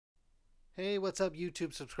Hey, what's up,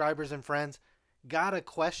 YouTube subscribers and friends? Got a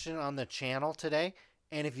question on the channel today,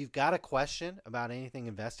 and if you've got a question about anything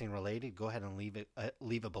investing related, go ahead and leave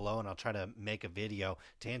it below, and I'll try to make a video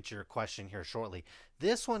to answer your question here shortly.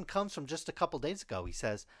 This one comes from just a couple days ago. He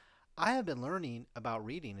says, "I have been learning about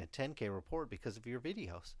reading a 10K report because of your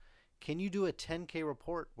videos. Can you do a 10K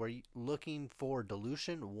report where you're looking for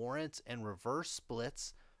dilution, warrants, and reverse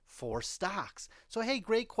splits for stocks?" So, hey,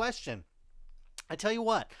 great question. I tell you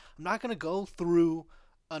what, I'm not going to go through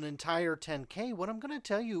an entire 10K. What I'm going to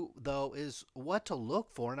tell you, though, is what to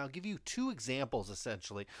look for. And I'll give you two examples,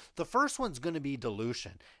 essentially. The first one's going to be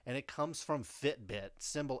dilution, and it comes from FitBit,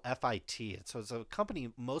 symbol FIT. So it's a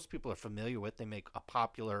company most people are familiar with. They make a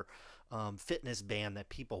popular fitness band that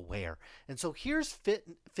people wear. And so here's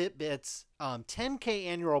Fitbit's 10K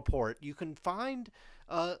annual report. You can find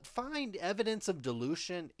evidence of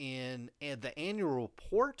dilution in the annual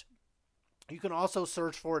report. You can also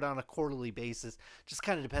search for it on a quarterly basis. Just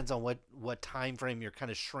kind of depends on what time frame you're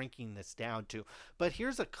kind of shrinking this down to. But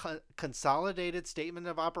here's a consolidated statement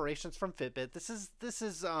of operations from Fitbit. This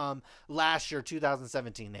is last year,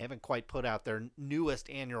 2017. They haven't quite put out their newest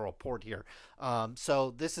annual report here.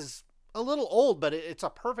 So this is a little old, but it's a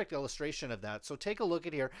perfect illustration of that. So take a look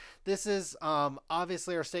at here. This is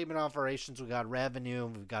obviously our statement of operations. We got revenue,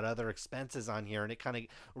 we've got other expenses on here, and it kind of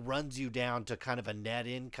runs you down to kind of a net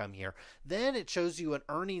income here. Then it shows you an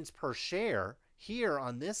earnings per share here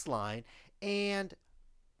on this line, and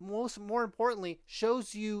more importantly,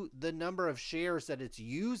 shows you the number of shares that it's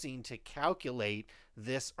using to calculate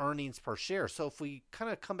this earnings per share. So if we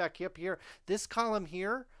kind of come back up here, this column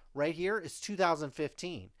here, right here, is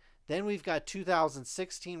 2015. Then we've got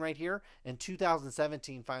 2016 right here, and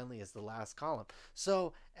 2017 finally is the last column.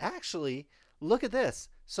 So actually, look at this.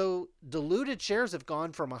 So diluted shares have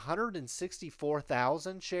gone from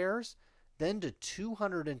 164,000 shares, then to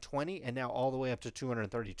 220, and now all the way up to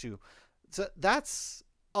 232. So that's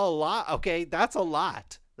a lot. Okay, that's a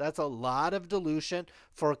lot. That's a lot of dilution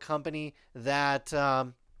for a company that,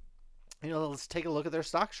 let's take a look at their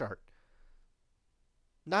stock chart.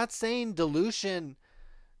 Not saying dilution,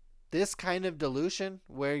 this kind of dilution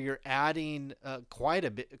where you're adding quite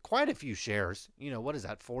a few shares, what is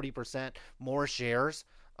that, 40% more shares,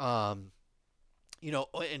 in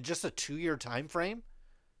just a 2-year time frame.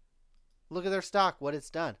 Look at their stock, what it's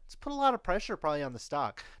done. It's put a lot of pressure probably on the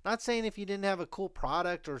stock. Not saying if you didn't have a cool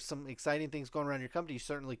product or some exciting things going around your company, you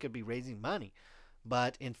certainly could be raising money.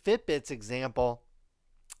 But in Fitbit's example,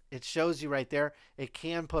 it shows you right there, it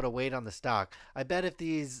can put a weight on the stock. I bet if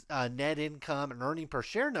these net income and earning per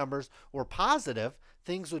share numbers were positive,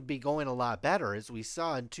 things would be going a lot better. As we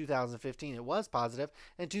saw in 2015, it was positive.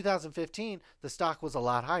 In 2015, the stock was a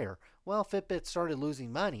lot higher. Well, Fitbit started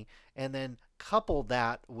losing money, and then couple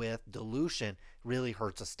that with dilution really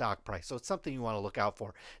hurts a stock price. So it's something you want to look out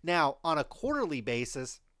for. Now, on a quarterly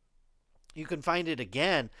basis, you can find it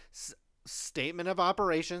again, statement of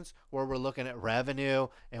operations, where we're looking at revenue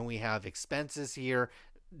and we have expenses here,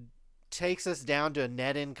 takes us down to a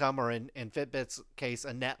net income, or in Fitbit's case,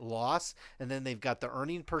 a net loss. And then they've got the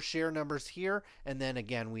earning per share numbers here. And then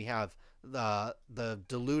again, we have the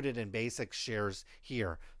diluted and basic shares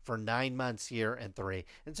here for 9 months here and 3.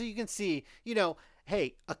 And so you can see,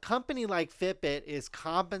 hey, a company like Fitbit is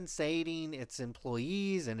compensating its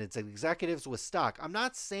employees and its executives with stock. I'm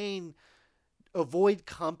not saying avoid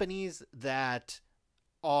companies that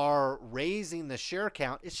are raising the share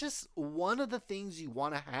count. It's just one of the things you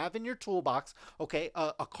want to have in your toolbox. Okay,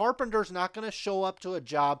 a carpenter's not going to show up to a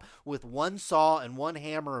job with one saw and one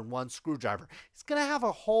hammer and one screwdriver. He's going to have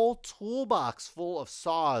a whole toolbox full of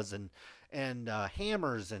saws and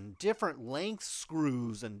hammers and different length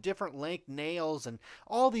screws and different length nails and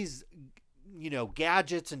all these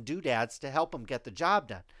gadgets and doodads to help him get the job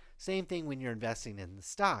done. Same thing when you're investing in the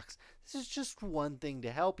stocks. This is just one thing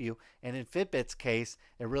to help you. And in Fitbit's case,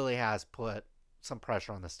 it really has put some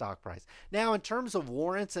pressure on the stock price. Now, in terms of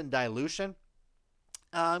warrants and dilution,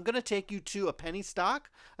 I'm going to take you to a penny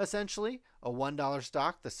stock, essentially, a $1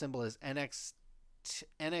 stock. The symbol is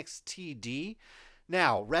NXTD.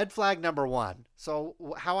 Now, red flag number 1. So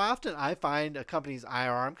how often I find a company's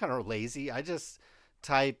IR, I'm kind of lazy. I just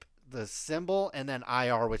type the symbol and then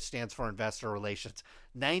IR, which stands for investor relations.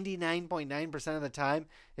 99.9% of the time,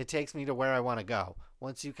 it takes me to where I want to go.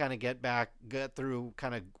 Once you kind of get through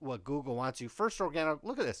kind of what Google wants you. First organic,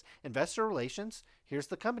 look at this, investor relations. Here's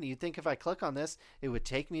the company. You'd think if I click on this, it would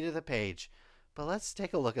take me to the page. But let's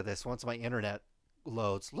take a look at this once my internet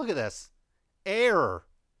loads. Look at this. Error.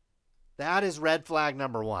 That is red flag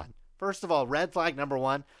number 1. First of all, red flag number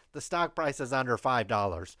 1, the stock price is under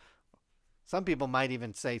 $5. Some people might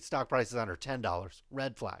even say stock price is under $10.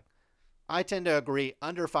 Red flag. I tend to agree.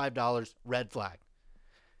 Under $5, red flag.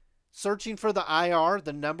 Searching for the IR,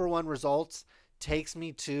 the number one results, takes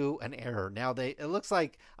me to an error. Now, it looks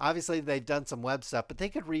like obviously they've done some web stuff, but they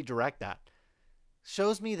could redirect that.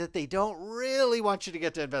 Shows me that they don't really want you to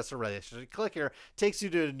get to investor relations. You click here, takes you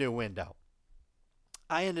to a new window.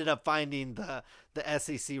 I ended up finding the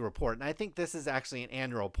SEC report, and I think this is actually an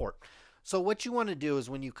annual report. So what you want to do is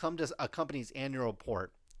when you come to a company's annual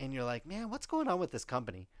report and you're like, man, what's going on with this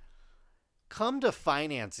company? Come to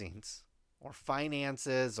financings or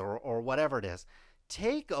finances or whatever it is.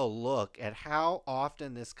 Take a look at how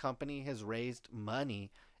often this company has raised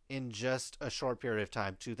money in just a short period of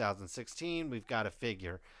time. 2016, we've got a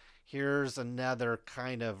figure. Here's another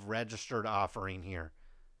kind of registered offering here.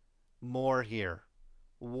 More here.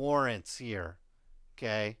 Warrants here.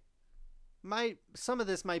 Okay. Some of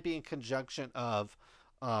this might be in conjunction of,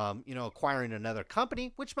 acquiring another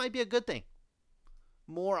company, which might be a good thing.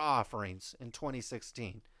 More offerings in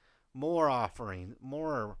 2016. More offering.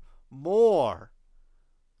 More.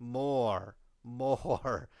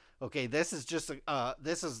 Okay, this is just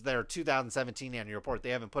this is their 2017 annual report. They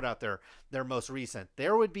haven't put out their most recent.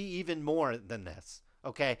 There would be even more than this.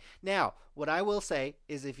 Okay, now what I will say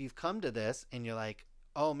is if you've come to this and you're like,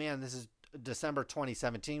 oh man, this is December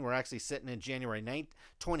 2017. We're actually sitting in January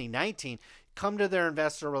 2019. Come to their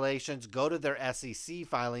investor relations. Go to their SEC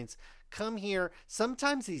filings. Come here.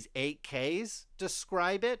 Sometimes these 8Ks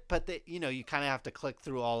describe it, but you kind of have to click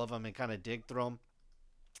through all of them and kind of dig through them.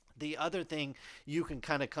 The other thing you can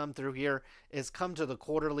kind of come through here is come to the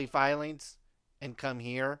quarterly filings and come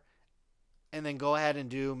here and then go ahead and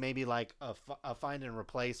do maybe like a find and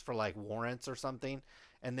replace for like warrants or something.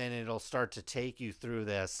 And then it'll start to take you through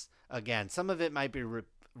this again. Some of it might be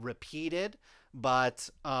repeated, but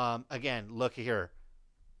again, look here.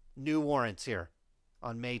 New warrants here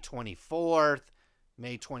on May 24th.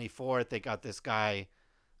 May 24th, they got this guy,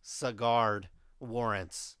 Sagard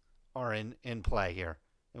warrants are in play here.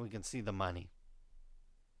 And we can see the money.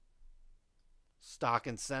 Stock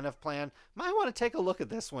incentive plan. Might want to take a look at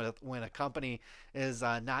this when a company is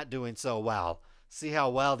not doing so well. See how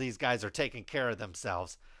well these guys are taking care of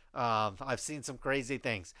themselves. I've seen some crazy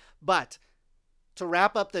things. But to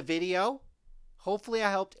wrap up the video, hopefully I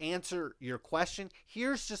helped answer your question.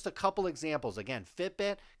 Here's just a couple examples. Again,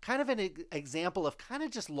 FitBit, kind of an example of kind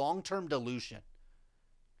of just long-term dilution.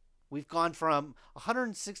 We've gone from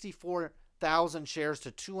 164,000 shares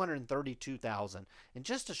to 232,000 in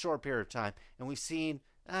just a short period of time, and we've seen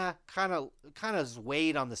kind of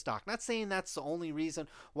weighed on the stock. Not saying that's the only reason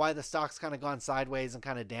why the stock's kind of gone sideways and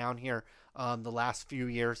kind of down here the last few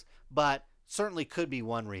years, but certainly could be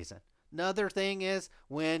one reason. Another thing is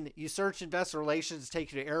when you search investor relations,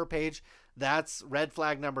 take you to error page. That's red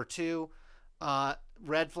flag number 2. That's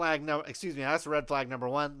red flag number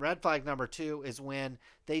 1. Red flag number 2 is when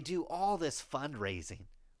they do all this fundraising.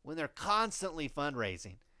 When they're constantly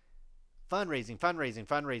fundraising.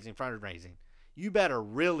 You better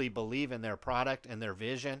really believe in their product and their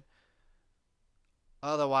vision.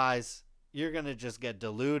 Otherwise, you're going to just get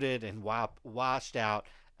diluted and washed out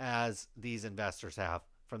as these investors have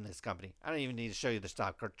from this company. I don't even need to show you the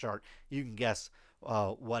stock chart. You can guess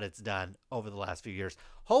what it's done over the last few years.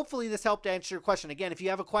 Hopefully this helped answer your question. Again, if you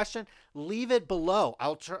have a question, leave it below.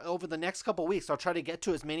 Over the next couple weeks, I'll try to get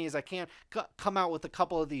to as many as I can. Come out with a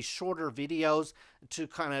couple of these shorter videos to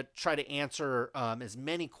kind of try to answer as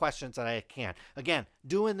many questions that I can. Again,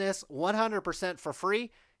 doing this 100% for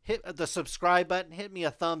free. Hit the subscribe button. Hit me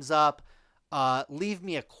a thumbs up. Leave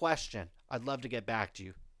me a question. I'd love to get back to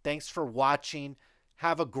you. Thanks for watching.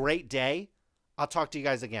 Have a great day. I'll talk to you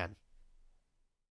guys again.